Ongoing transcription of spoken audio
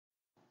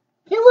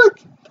Hey, look.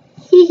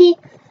 Hee.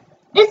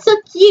 It's so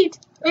cute.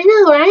 I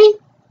know, right?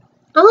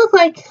 I look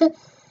like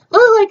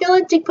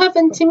allergic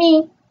Puffin to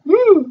me.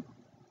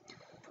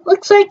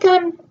 Looks like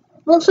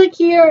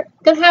you're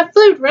gonna have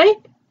food, right?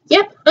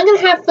 Yep, I'm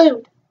gonna have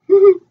food.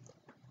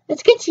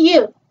 Let's get to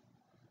you.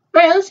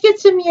 Alright, let's get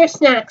some of your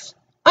snacks.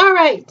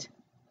 Alright.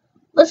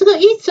 Let's go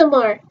eat some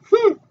more.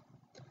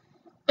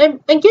 I'm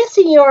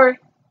guessing you're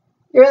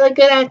really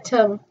good at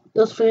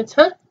those foods,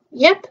 huh?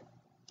 Yep.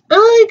 I'm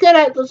really good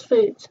at those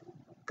foods.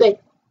 Good.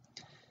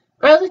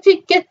 Alright, let's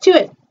get to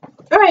it.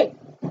 Alright,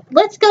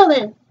 let's go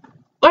then.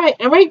 Alright,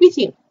 I'm right with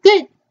you.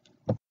 Good.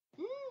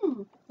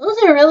 Those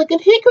are really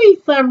good Hickory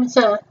Farms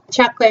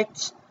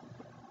chocolates.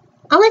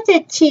 I like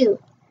that too.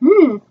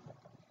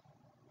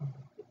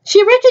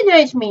 She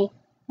recognized me.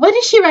 Why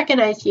did she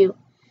recognize you?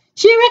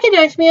 She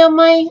recognized me on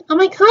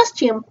my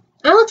costume.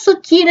 I look so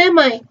cute, am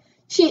I?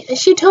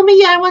 She told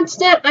me I want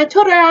snacks. I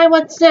told her I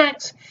want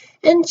snacks,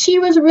 and she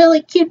was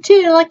really cute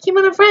too, like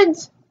Kemono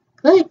friends.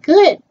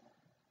 Good.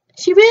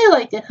 She really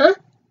liked it, huh?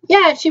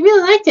 Yeah, she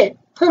really liked it.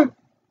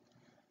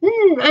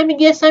 I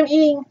guess I'm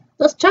eating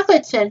those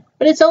chocolates then,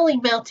 but it's only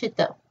melted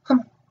though.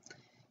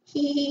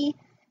 It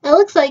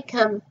looks like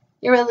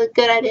you're really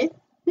good at it.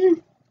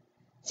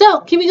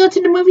 So, can we go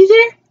to the movie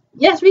theater?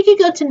 Yes, we can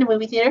go to the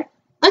movie theater.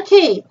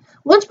 Okay,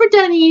 once we're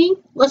done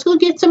eating, let's go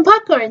get some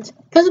popcorns,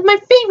 because it's my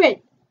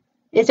favorite.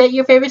 Is that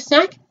your favorite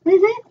snack?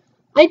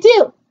 I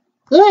do.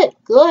 Good.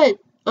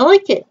 I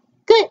like it.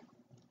 Good.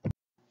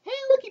 Hey,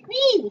 look at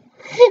me.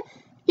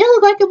 You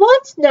look like a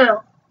waltz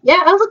now.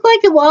 Yeah, I look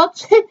like a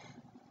waltz.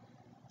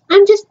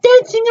 I'm just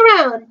dancing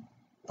around,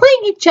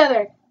 playing each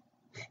other.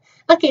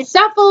 Okay,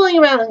 stop fooling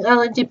around,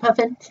 allergic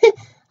Puffin.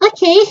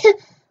 Okay,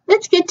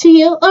 let's get to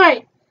you.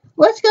 Alright,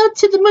 let's go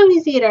to the movie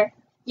theater.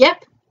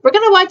 Yep, we're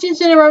gonna watch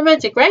Instant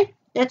Romantic, right?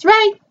 That's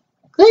right.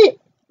 Good.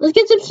 Let's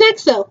get some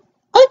snacks though.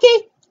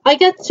 Okay, I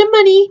got some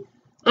money.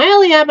 I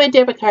only have my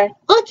debit card.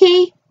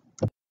 Okay.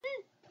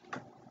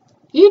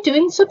 You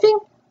doing something?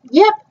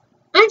 Yep.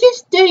 I'm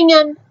just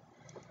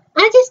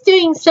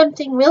doing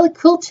something really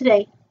cool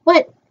today.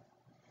 What?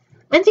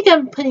 I think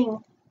I'm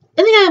putting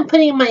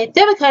my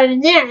debit card in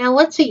there. Now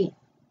let's see.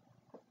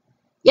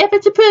 Yep,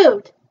 it's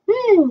approved.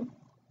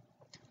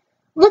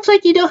 Looks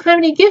like you don't have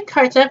any gift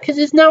cards up because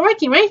it's not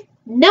working, right?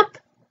 Nope.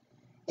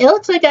 It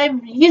looks like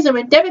I'm using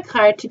my debit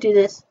card to do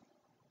this.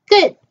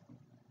 Good.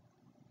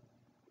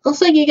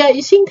 Looks like you got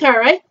your SIM card,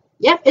 right?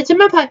 Yep, it's in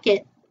my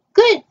pocket.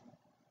 Good.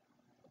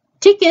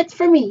 Tickets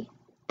for me.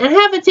 And I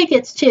have the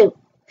tickets too.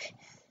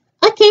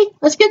 Okay,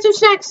 let's get some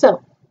snacks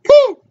though.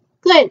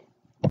 Good.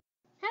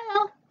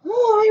 Hello.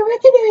 Oh, I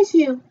recognize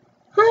you.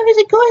 How is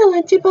it going,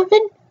 Lunch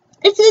Puffin?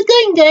 It's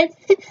going good.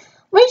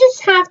 We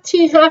just have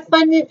to have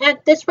fun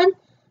at this one.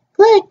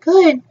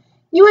 Good.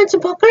 You want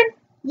some popcorn?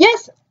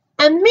 Yes.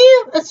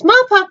 A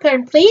small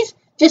popcorn, please.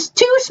 Just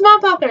 2 small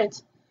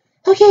popcorns.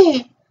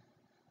 Okay.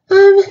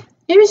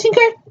 Your SIM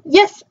card?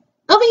 Yes.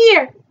 Over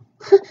here.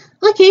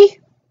 Okay.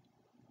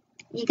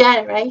 You got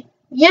it, right?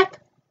 Yep.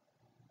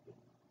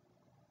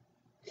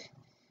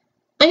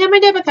 I got my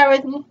debit card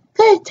with me.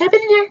 Good. Tap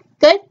it in there.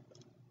 Good.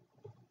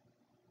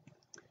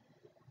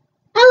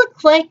 I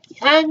look like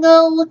I'm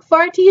gonna look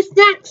forward to your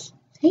snacks.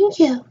 Thank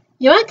you.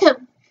 You're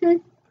welcome.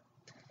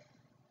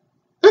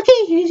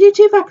 Okay, here's your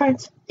 2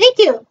 popcorns. Thank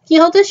you. Can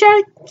you hold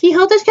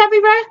this,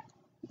 Capybara?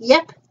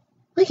 Yep.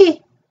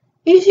 Okay.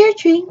 Here's your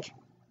drink.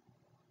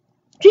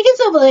 Drink is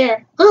over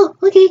there. Oh,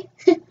 okay.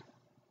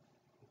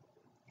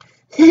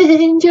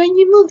 Enjoying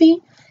your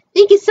movie.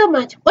 Thank you so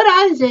much. What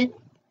odd is it?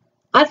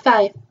 Odd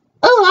 5.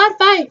 Oh, odd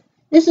 5.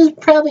 This is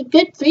probably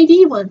good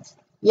 3D ones.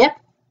 Yep.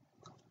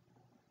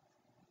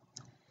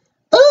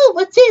 Oh,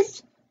 what's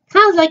this?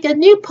 Sounds like a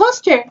new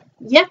poster.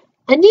 Yep,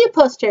 a new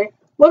poster.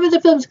 What were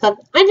the films called?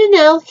 I don't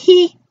know.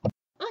 Okay,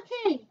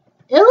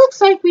 it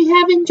looks like we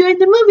have enjoyed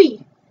the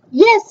movie.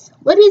 Yes,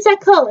 what is that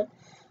called?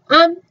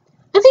 I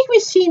think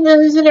we've seen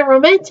those in a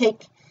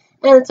romantic.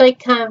 And it's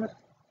like,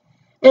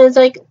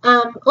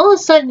 all of a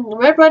sudden,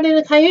 Red Running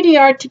and Coyote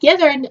are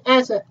together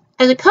as a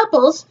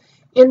couples,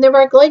 and they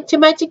were going to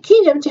Magic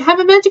Kingdom to have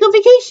a magical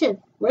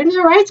vacation. What are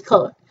the rides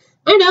called?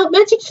 I know,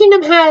 Magic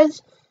Kingdom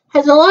has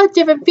a lot of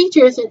different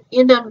features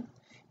in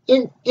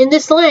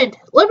this land.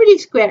 Liberty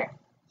Square.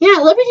 Yeah,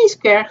 Liberty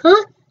Square,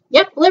 huh?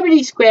 Yep,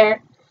 Liberty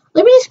Square.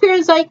 Liberty Square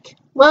is like,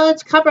 well,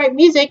 it's copyright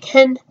music,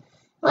 and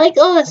like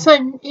all of a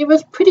sudden, it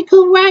was a pretty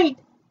cool ride.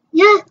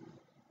 Yeah.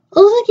 It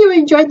looks like you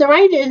enjoyed the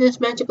ride in this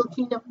Magic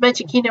Kingdom,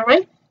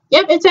 right?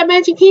 Yep, it's at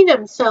Magic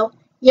Kingdom, so,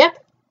 yep.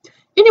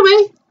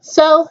 Anyway,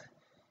 so,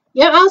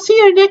 yeah, I'll see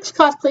you in the next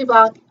cosplay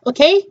vlog,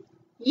 okay?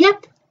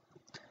 Yep.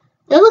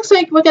 It looks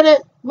like where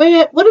do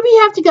we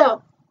have to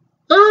go?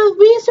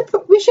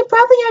 We should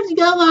probably have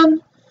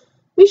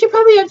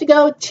to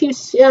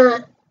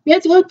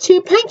go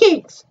to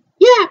Pancakes.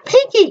 Yeah,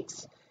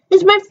 Pancakes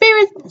is my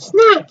favorite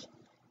snack.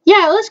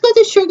 Yeah, let's go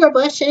to Sugar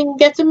Bush and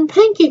get some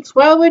pancakes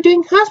while we're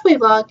doing cosplay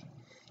vlog.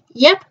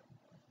 Yep.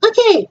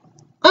 Okay,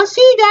 I'll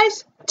see you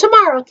guys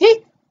tomorrow,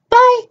 okay?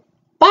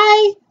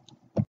 Bye.